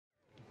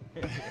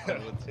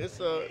It's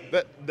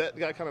that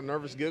got kind of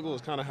nervous giggle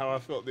is kind of how I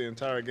felt the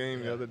entire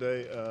game the other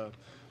day.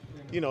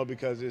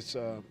 Because it's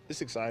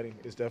exciting.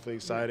 It's definitely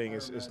exciting.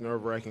 It's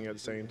nerve wracking at the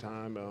same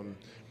time.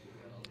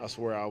 I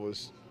swear I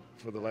was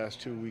for the last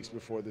 2 weeks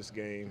before this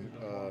game.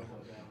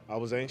 I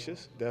was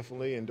anxious,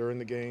 definitely, and during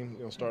the game,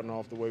 starting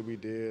off the way we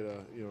did,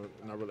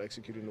 not really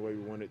executing the way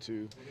we wanted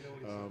to,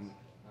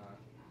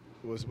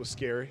 was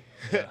scary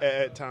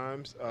at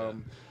times.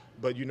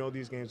 But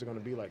these games are going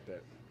to be like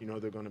that.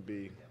 They're going to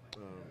be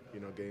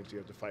games you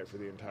have to fight for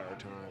the entire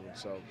time. And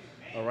so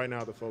right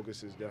now the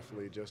focus is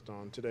definitely just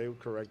on today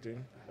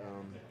correcting,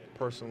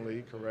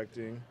 personally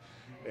correcting,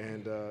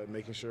 and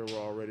making sure we're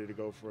all ready to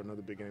go for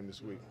another big game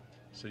this week.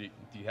 So do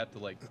you have to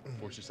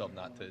force yourself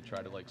not to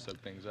try to soak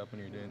things up when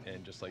you're doing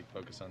and just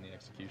focus on the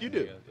execution? You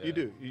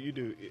do, you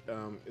do.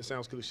 It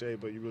sounds cliche,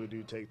 but you really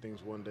do take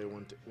things one day,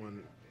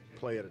 one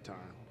play at a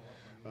time.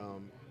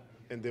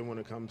 And then when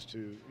it comes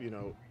to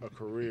a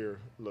career,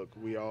 look,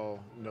 we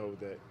all know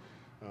that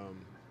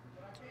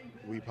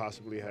we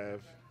possibly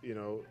have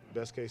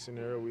best case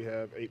scenario we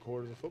have 8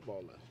 quarters of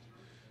football left,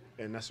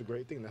 and that's a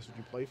great thing. That's what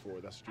you play for.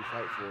 That's what you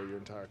fight for your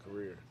entire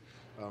career.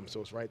 So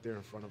it's right there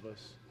in front of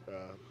us.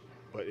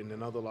 But in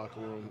another locker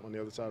room on the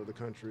other side of the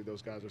country,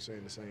 those guys are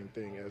saying the same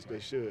thing, as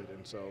they should.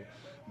 And so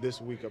this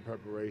week of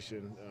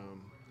preparation,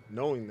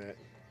 knowing that,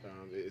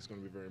 is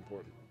going to be very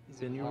important.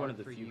 And you're one of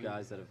the few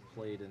guys that have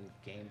played in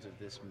games of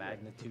this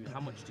magnitude. How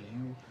much do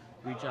you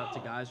reach out to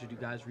guys, or do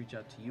guys reach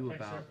out to you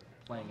about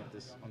playing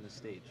on this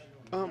stage?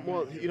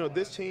 Well,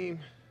 this team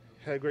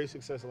had great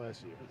success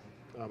last year.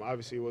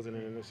 Obviously, it wasn't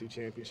an NFC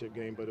Championship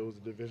game, but it was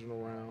a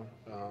divisional round.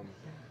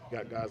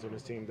 Got guys on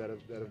this team that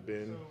have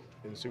been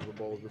in Super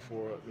Bowls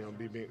before.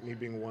 Me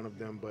being one of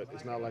them. But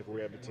it's not like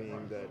we have a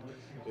team that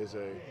is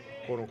a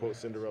quote-unquote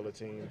Cinderella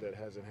team that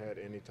hasn't had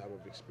any type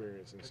of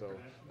experience, and so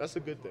that's a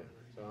good thing.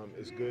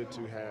 It's good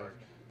to have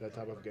that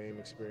type of game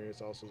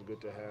experience. Also, it's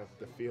good to have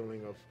the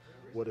feeling of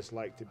what it's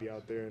like to be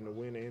out there and to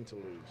win and to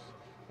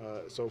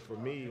lose. So for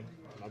me,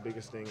 my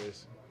biggest thing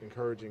is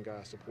encouraging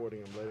guys,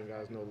 supporting them, letting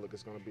guys know, look,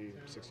 it's going to be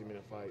a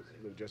 60-minute fight.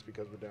 Look, just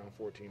because we're down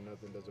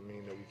 14-0 doesn't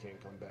mean that we can't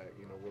come back.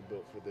 We're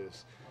built for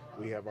this.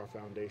 We have our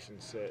foundation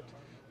set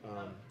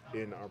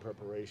in our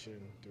preparation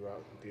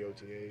throughout the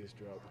OTAs,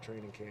 throughout the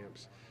training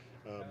camps,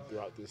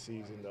 throughout the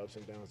season, the ups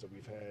and downs that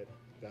we've had.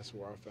 That's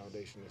where our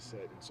foundation is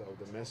set. And so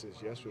the message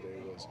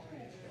yesterday was,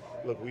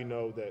 look, we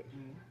know that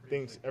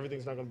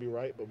everything's not going to be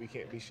right, but we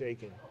can't be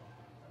shaken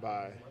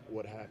by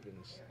what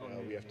happens.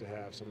 We have to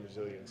have some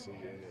resiliency,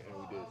 and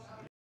we did.